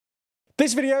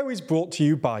This video is brought to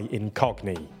you by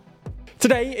Incogni.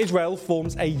 Today, Israel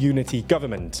forms a unity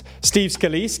government. Steve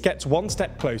Scalise gets one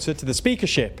step closer to the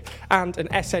speakership, and an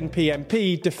SNP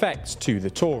MP defects to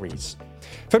the Tories.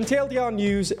 From TLDR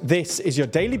News, this is your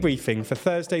daily briefing for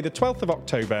Thursday, the 12th of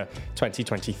October,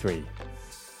 2023.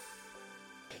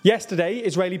 Yesterday,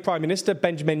 Israeli Prime Minister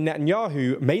Benjamin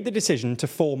Netanyahu made the decision to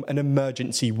form an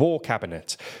emergency war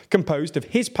cabinet, composed of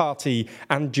his party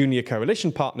and junior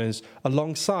coalition partners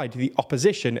alongside the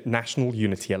opposition National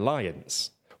Unity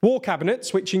Alliance. War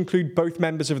cabinets, which include both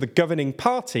members of the governing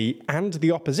party and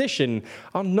the opposition,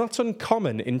 are not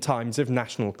uncommon in times of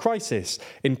national crisis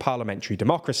in parliamentary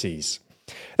democracies.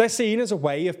 They're seen as a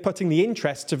way of putting the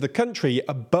interests of the country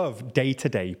above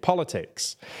day-to-day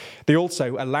politics. They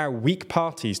also allow weak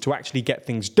parties to actually get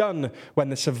things done when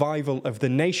the survival of the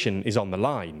nation is on the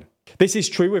line. This is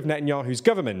true of Netanyahu's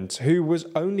government, who was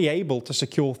only able to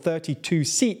secure 32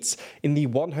 seats in the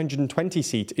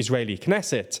 120-seat Israeli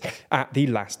Knesset at the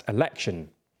last election.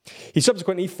 He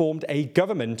subsequently formed a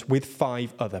government with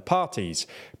 5 other parties,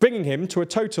 bringing him to a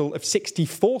total of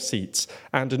 64 seats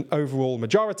and an overall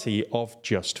majority of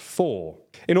just 4.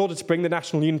 In order to bring the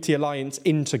National Unity Alliance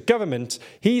into government,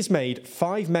 he's made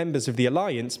 5 members of the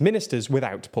alliance ministers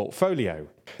without portfolio.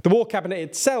 The war cabinet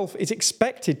itself is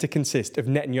expected to consist of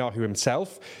Netanyahu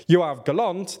himself, Yoav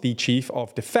Gallant, the chief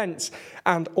of defence,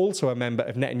 and also a member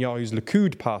of Netanyahu's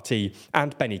Likud party,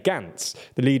 and Benny Gantz,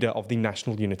 the leader of the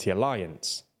National Unity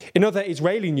Alliance. In other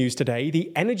Israeli news today,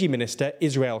 the energy minister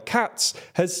Israel Katz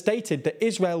has stated that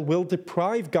Israel will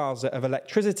deprive Gaza of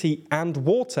electricity and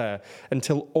water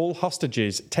until all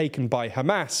hostages taken by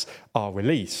Hamas are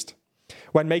released.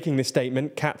 When making this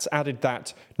statement, Katz added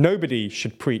that nobody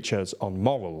should preach us on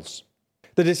morals.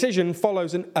 The decision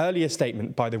follows an earlier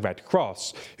statement by the Red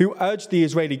Cross, who urged the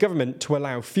Israeli government to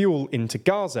allow fuel into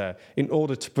Gaza in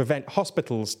order to prevent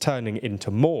hospitals turning into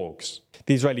morgues.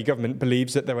 The Israeli government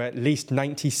believes that there are at least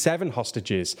 97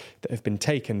 hostages that have been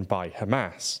taken by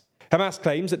Hamas. Hamas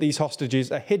claims that these hostages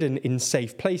are hidden in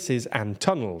safe places and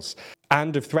tunnels,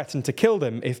 and have threatened to kill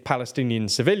them if Palestinian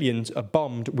civilians are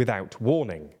bombed without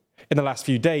warning. In the last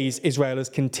few days, Israel has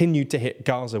continued to hit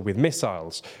Gaza with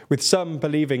missiles, with some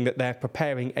believing that they're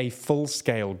preparing a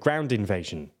full-scale ground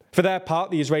invasion. For their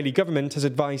part, the Israeli government has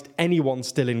advised anyone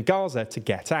still in Gaza to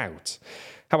get out.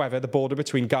 However, the border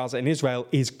between Gaza and Israel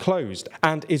is closed,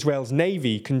 and Israel's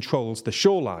navy controls the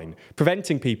shoreline,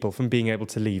 preventing people from being able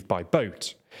to leave by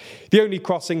boat. The only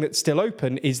crossing that's still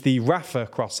open is the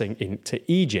Rafah crossing into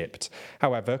Egypt.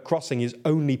 However, crossing is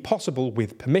only possible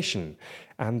with permission,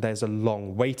 and there's a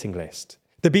long waiting list.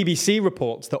 The BBC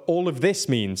reports that all of this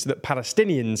means that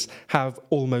Palestinians have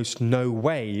almost no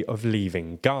way of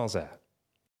leaving Gaza.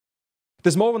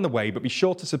 There's more on the way, but be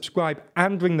sure to subscribe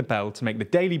and ring the bell to make the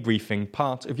daily briefing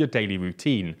part of your daily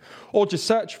routine, or just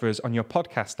search for us on your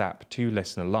podcast app to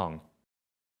listen along.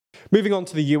 Moving on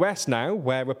to the US now,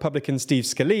 where Republican Steve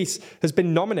Scalise has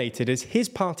been nominated as his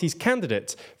party's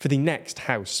candidate for the next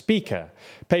House Speaker,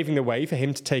 paving the way for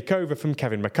him to take over from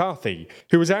Kevin McCarthy,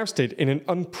 who was ousted in an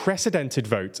unprecedented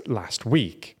vote last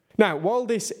week. Now, while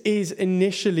this is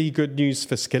initially good news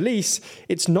for Scalise,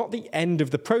 it's not the end of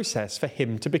the process for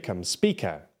him to become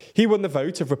Speaker. He won the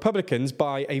vote of Republicans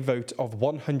by a vote of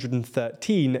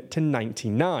 113 to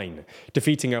 99,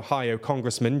 defeating Ohio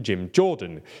Congressman Jim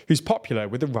Jordan, who's popular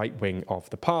with the right wing of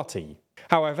the party.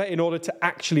 However, in order to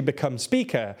actually become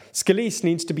Speaker, Scalise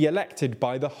needs to be elected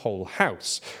by the whole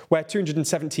House, where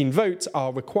 217 votes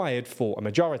are required for a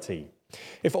majority.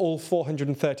 If all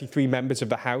 433 members of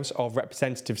the House of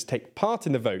Representatives take part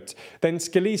in the vote, then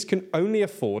Scalise can only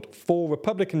afford 4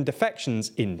 Republican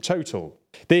defections in total.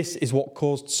 This is what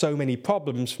caused so many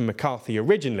problems for McCarthy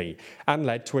originally, and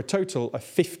led to a total of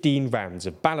 15 rounds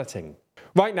of balloting.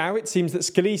 Right now, it seems that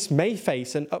Scalise may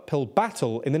face an uphill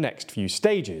battle in the next few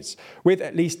stages, with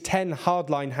at least 10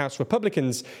 hardline House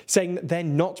Republicans saying that they're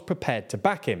not prepared to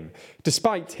back him,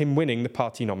 despite him winning the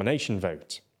party nomination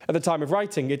vote. At the time of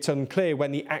writing, it's unclear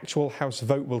when the actual House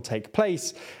vote will take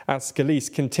place, as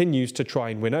Scalise continues to try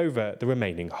and win over the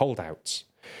remaining holdouts.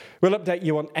 We'll update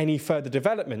you on any further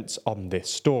developments on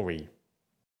this story.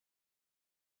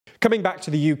 Coming back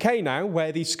to the UK now,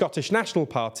 where the Scottish National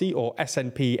Party, or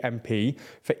SNP MP,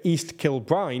 for East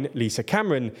Kilbride, Lisa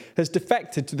Cameron, has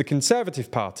defected to the Conservative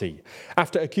Party,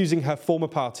 after accusing her former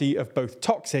party of both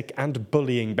toxic and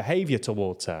bullying behaviour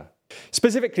towards her.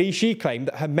 Specifically, she claimed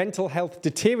that her mental health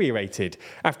deteriorated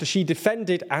after she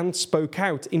defended and spoke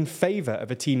out in favour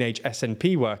of a teenage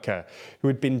SNP worker who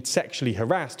had been sexually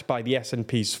harassed by the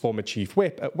SNP's former chief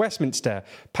whip at Westminster,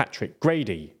 Patrick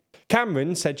Grady.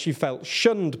 Cameron said she felt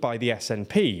shunned by the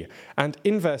SNP and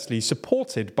inversely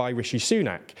supported by Rishi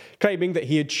Sunak, claiming that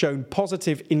he had shown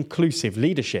positive, inclusive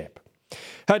leadership.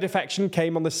 Her defection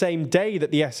came on the same day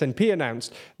that the SNP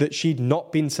announced that she'd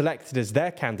not been selected as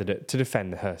their candidate to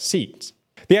defend her seat.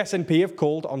 The SNP have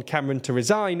called on Cameron to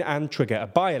resign and trigger a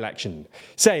by-election,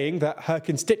 saying that her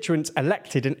constituents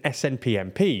elected an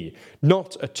SNP MP,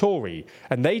 not a Tory,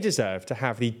 and they deserve to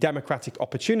have the democratic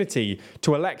opportunity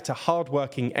to elect a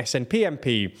hard-working SNP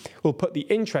MP who will put the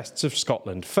interests of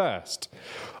Scotland first.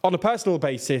 On a personal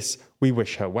basis, we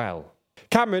wish her well.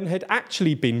 Cameron had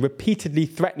actually been repeatedly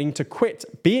threatening to quit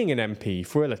being an MP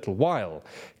for a little while,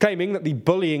 claiming that the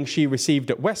bullying she received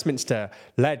at Westminster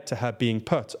led to her being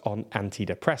put on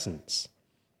antidepressants.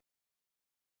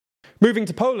 Moving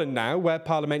to Poland now, where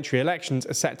parliamentary elections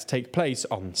are set to take place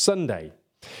on Sunday.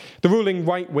 The ruling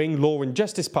right-wing Law and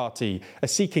Justice Party are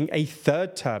seeking a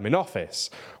third term in office,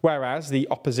 whereas the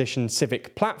opposition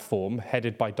Civic Platform,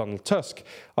 headed by Donald Tusk,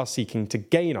 are seeking to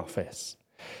gain office.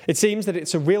 It seems that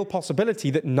it's a real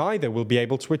possibility that neither will be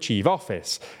able to achieve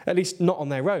office, at least not on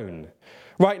their own.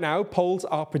 Right now, polls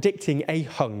are predicting a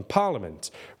hung parliament,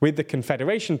 with the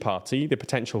Confederation Party the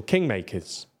potential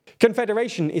kingmakers.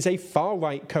 Confederation is a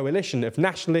far-right coalition of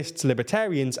nationalists,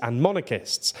 libertarians and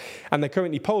monarchists, and they're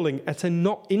currently polling at a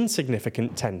not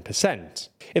insignificant 10%.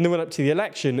 In the run-up to the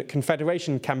election,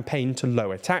 Confederation campaigned to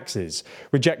lower taxes,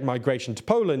 reject migration to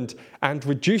Poland, and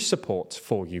reduce support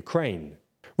for Ukraine.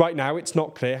 Right now, it's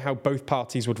not clear how both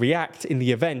parties would react in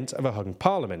the event of a hung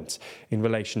parliament in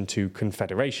relation to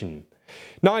Confederation.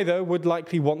 Neither would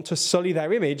likely want to sully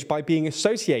their image by being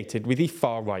associated with the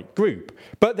far-right group,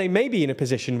 but they may be in a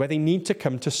position where they need to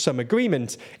come to some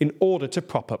agreement in order to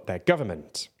prop up their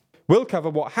government. We'll cover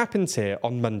what happens here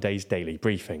on Monday's Daily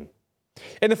Briefing.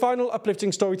 In the final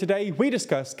uplifting story today, we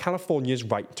discuss California's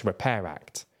Right to Repair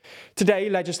Act. Today,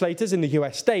 legislators in the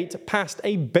US state passed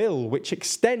a bill which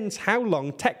extends how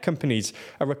long tech companies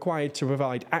are required to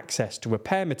provide access to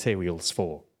repair materials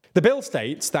for. The bill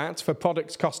states that for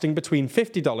products costing between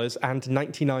 $50 and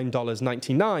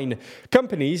 $99.99,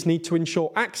 companies need to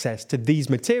ensure access to these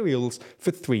materials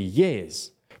for 3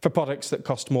 years. For products that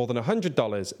cost more than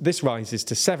 $100, this rises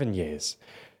to 7 years.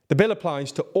 The bill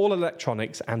applies to all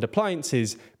electronics and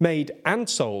appliances made and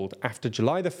sold after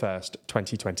July 1st,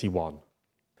 2021.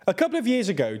 A couple of years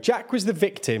ago, Jack was the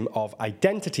victim of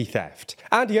identity theft,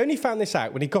 and he only found this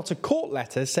out when he got a court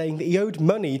letter saying that he owed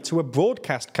money to a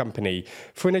broadcast company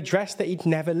for an address that he'd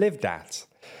never lived at.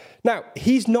 Now,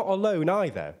 he's not alone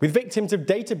either, with victims of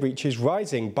data breaches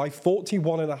rising by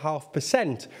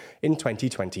 41.5% in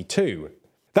 2022.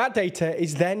 That data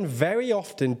is then very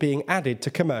often being added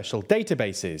to commercial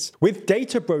databases, with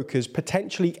data brokers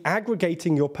potentially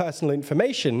aggregating your personal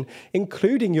information,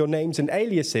 including your names and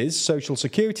aliases, social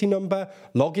security number,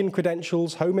 login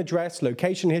credentials, home address,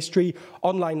 location history,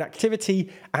 online activity,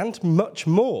 and much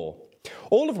more.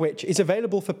 All of which is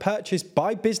available for purchase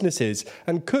by businesses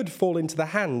and could fall into the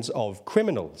hands of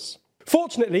criminals.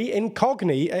 Fortunately,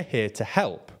 Incogni are here to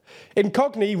help.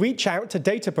 Incogni reach out to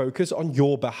data brokers on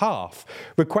your behalf,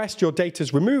 request your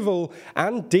data's removal,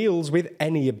 and deals with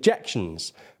any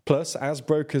objections. Plus, as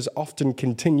brokers often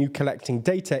continue collecting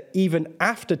data even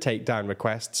after takedown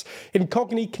requests,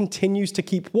 Incogni continues to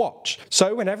keep watch.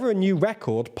 So whenever a new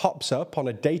record pops up on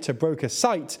a data broker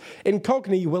site,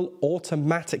 Incogni will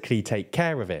automatically take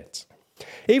care of it.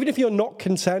 Even if you're not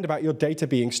concerned about your data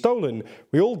being stolen,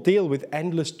 we all deal with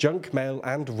endless junk mail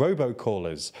and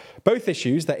robocallers, both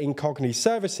issues that Incogni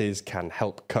services can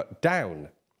help cut down.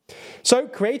 So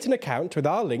create an account with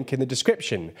our link in the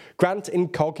description, grant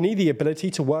Incogni the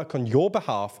ability to work on your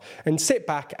behalf, and sit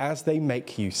back as they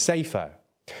make you safer.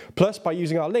 Plus, by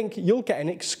using our link, you'll get an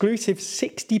exclusive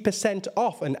 60%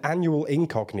 off an annual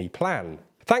Incogni plan.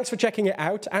 Thanks for checking it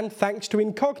out, and thanks to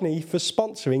Incogni for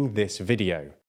sponsoring this video.